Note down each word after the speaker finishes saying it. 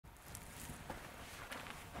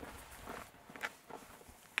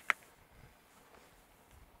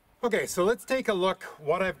Okay, so let's take a look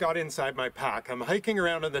what I've got inside my pack. I'm hiking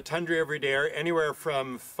around in the tundra every day, anywhere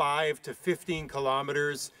from 5 to 15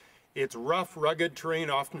 kilometers. It's rough, rugged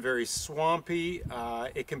terrain, often very swampy.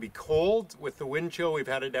 It can be cold with the wind chill. We've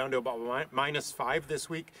had it down to about -5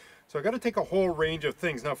 this week. So I've got to take a whole range of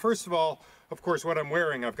things. Now, first of all, of course, what I'm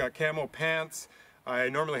wearing. I've got camo pants. I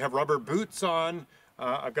normally have rubber boots on.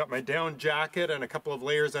 I've got my down jacket and a couple of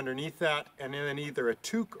layers underneath that, and then either a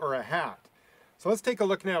toque or a hat. So let's take a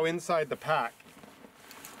look now inside the pack.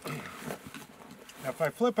 Now if I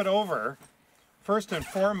flip it over, first and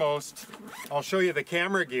foremost, I'll show you the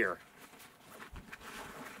camera gear.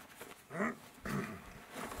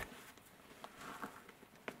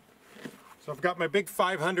 So I've got my big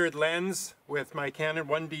 500 lens with my Canon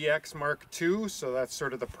 1DX Mark II, so that's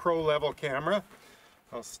sort of the pro level camera.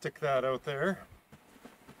 I'll stick that out there.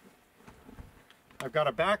 I've got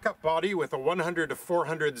a backup body with a 100 to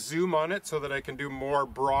 400 zoom on it so that I can do more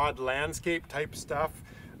broad landscape type stuff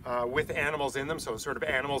with animals in them, so sort of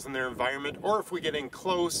animals in their environment, or if we get in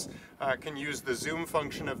close, can use the zoom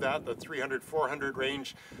function of that, the 300, 400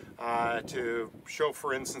 range, to show,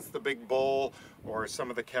 for instance, the big bull or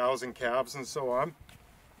some of the cows and calves and so on.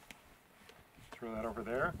 Throw that over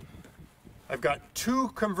there. I've got two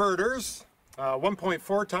converters.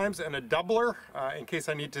 1.4 times and a doubler in case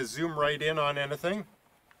I need to zoom right in on anything.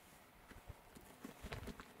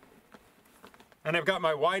 And I've got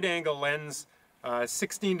my wide angle lens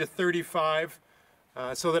 16 to 35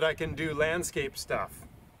 so that I can do landscape stuff.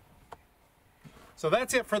 So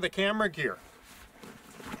that's it for the camera gear.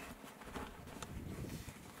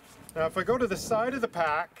 Now if I go to the side of the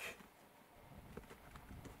pack,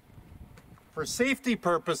 for safety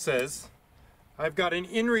purposes, I've got an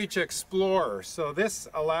InReach Explorer, so this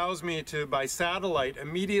allows me to, by satellite,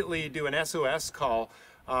 immediately do an SOS call.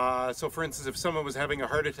 So for instance, if someone was having a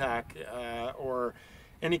heart attack or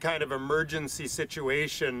any kind of emergency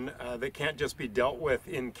situation that can't just be dealt with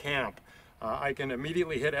in camp, I can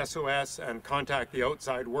immediately hit SOS and contact the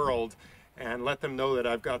outside world and let them know that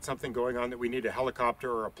I've got something going on that we need a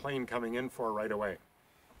helicopter or a plane coming in for right away.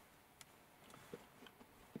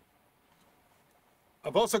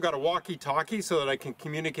 I've also got a walkie-talkie so that I can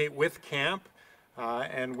communicate with camp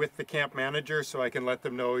and with the camp manager, so I can let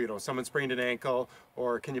them know, you know, someone sprained an ankle,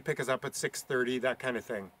 or can you pick us up at 6:30, that kind of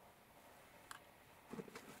thing.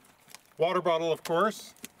 Water bottle, of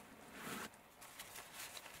course.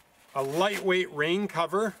 A lightweight rain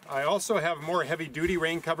cover. I also have more heavy-duty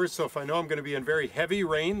rain covers, so if I know I'm going to be in very heavy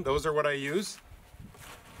rain, those are what I use.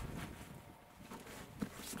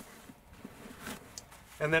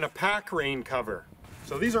 And then a pack rain cover.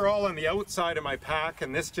 So these are all on the outside of my pack,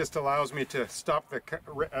 and this just allows me to stop the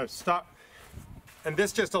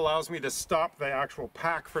actual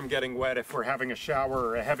pack from getting wet if we're having a shower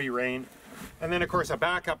or a heavy rain. And then of course a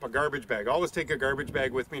backup, a garbage bag. Always take a garbage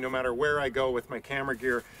bag with me no matter where I go with my camera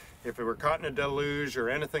gear. If it were caught in a deluge or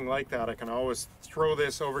anything like that, I can always throw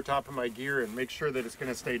this over top of my gear and make sure that it's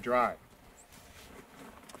going to stay dry.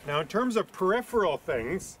 Now in terms of peripheral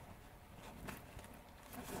things,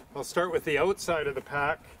 I'll start with the outside of the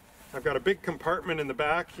pack. I've got a big compartment in the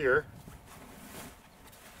back here.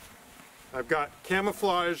 I've got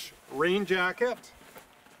camouflage rain jacket.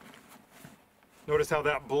 Notice how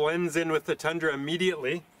that blends in with the tundra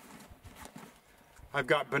immediately. I've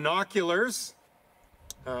got binoculars,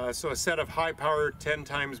 so a set of high power 10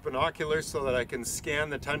 times binoculars so that I can scan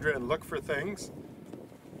the tundra and look for things.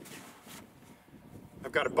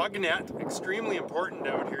 I've got a bug net, extremely important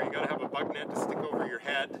out here. You got to have a bug net to stick over your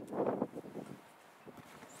head.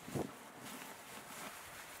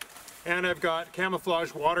 And I've got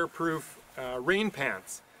camouflage waterproof rain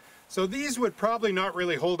pants. So these would probably not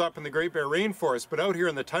really hold up in the Great Bear Rainforest, but out here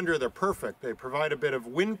in the tundra they're perfect. They provide a bit of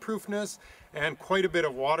windproofness and quite a bit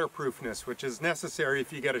of waterproofness, which is necessary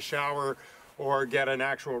if you get a shower or get an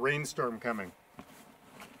actual rainstorm coming.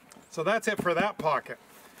 So that's it for that pocket.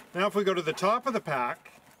 Now if we go to the top of the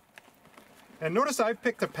pack, and notice I've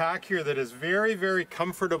picked a pack here that is very, very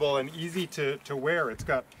comfortable and easy to wear. It's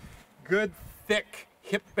got good thick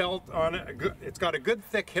hip belt on it. It's got a good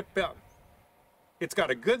thick hip belt. It's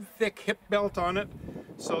got a good thick hip belt on it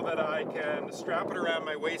so that I can strap it around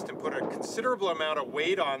my waist and put a considerable amount of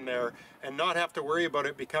weight on there and not have to worry about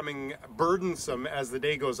it becoming burdensome as the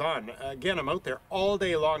day goes on. Again, I'm out there all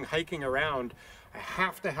day long hiking around. I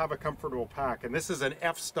have to have a comfortable pack, and this is an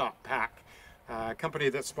F-Stop pack, a company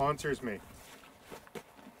that sponsors me.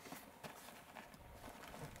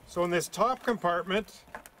 So in this top compartment,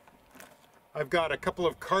 I've got a couple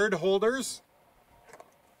of card holders.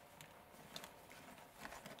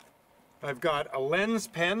 I've got a lens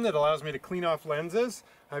pen that allows me to clean off lenses.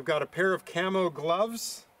 I've got a pair of camo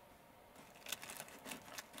gloves.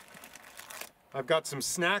 I've got some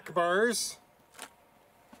snack bars,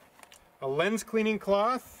 a lens cleaning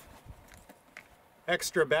cloth,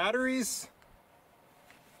 extra batteries,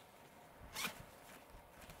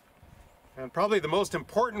 and probably the most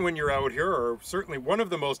important when you're out here, or certainly one of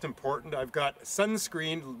the most important, I've got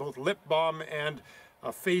sunscreen, both lip balm and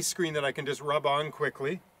a face screen that I can just rub on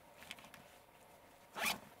quickly.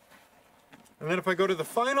 And then if I go to the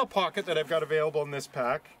final pocket that I've got available in this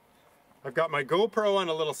pack, I've got my GoPro on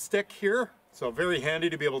a little stick here, so very handy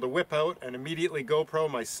to be able to whip out and immediately GoPro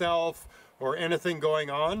myself or anything going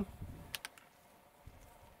on.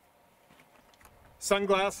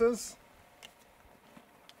 Sunglasses.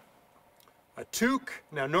 A toque.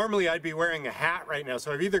 Now normally I'd be wearing a hat right now,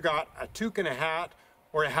 so I've either got a toque and a hat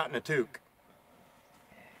or a hat and a toque.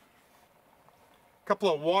 A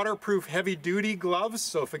couple of waterproof heavy-duty gloves,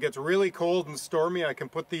 so if it gets really cold and stormy I can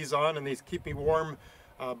put these on, and these keep me warm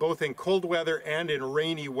both in cold weather and in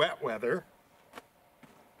rainy, wet weather.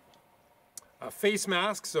 A face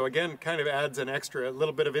mask, so again kind of adds an extra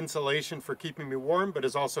little bit of insulation for keeping me warm, but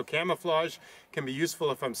is also camouflage, can be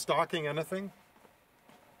useful if I'm stalking anything.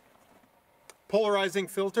 Polarizing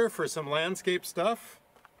filter for some landscape stuff.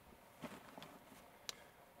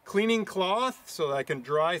 Cleaning cloth so that I can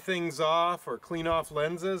dry things off or clean off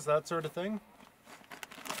lenses, that sort of thing.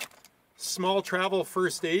 Small travel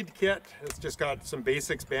first aid kit. It's just got some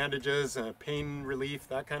basics, bandages, pain relief,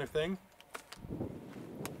 that kind of thing.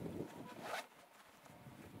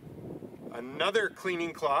 Another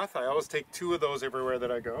cleaning cloth. I always take 2 of those everywhere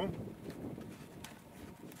that I go.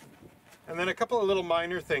 And then a couple of little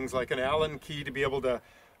minor things like an Allen key to be able to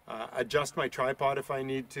adjust my tripod if I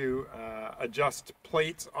need to, adjust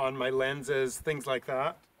plates on my lenses, things like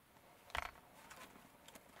that.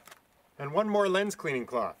 And one more lens cleaning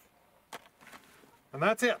cloth. And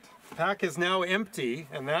that's it. The pack is now empty,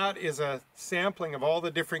 and that is a sampling of all the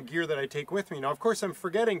different gear that I take with me. Now, of course, I'm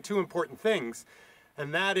forgetting 2 important things,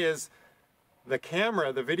 and that is the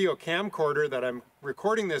camera, the video camcorder that I'm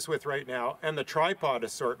recording this with right now, and the tripod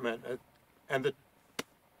assortment. But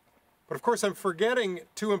of course, I'm forgetting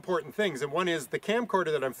 2 important things, and one is the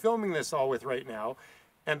camcorder that I'm filming this all with right now,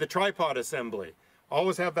 and the tripod assembly.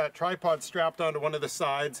 Always have that tripod strapped onto one of the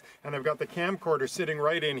sides, and I've got the camcorder sitting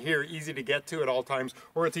right in here, easy to get to at all times,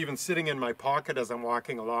 or it's even sitting in my pocket as I'm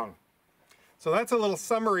walking along. So that's a little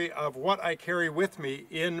summary of what I carry with me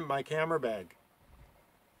in my camera bag.